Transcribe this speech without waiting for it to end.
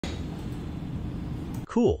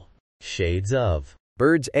cool shades of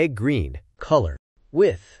bird's egg green color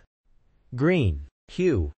with green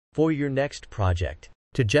hue for your next project.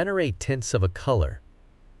 To generate tints of a color,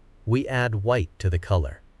 we add white to the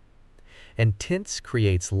color, and tints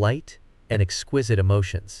creates light and exquisite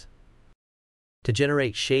emotions. To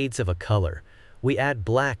generate shades of a color, we add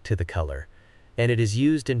black to the color, and it is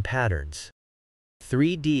used in patterns.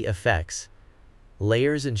 3D effects,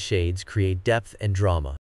 layers and shades create depth and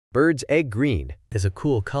drama. Bird's egg green is a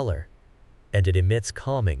cool color, and it emits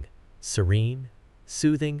calming, serene,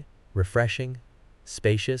 soothing, refreshing,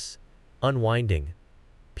 spacious, unwinding,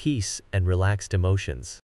 peace and relaxed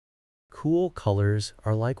emotions. Cool colors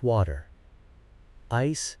are like water,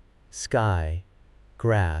 ice, sky,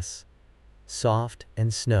 grass, soft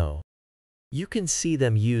and snow. You can see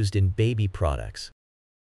them used in baby products,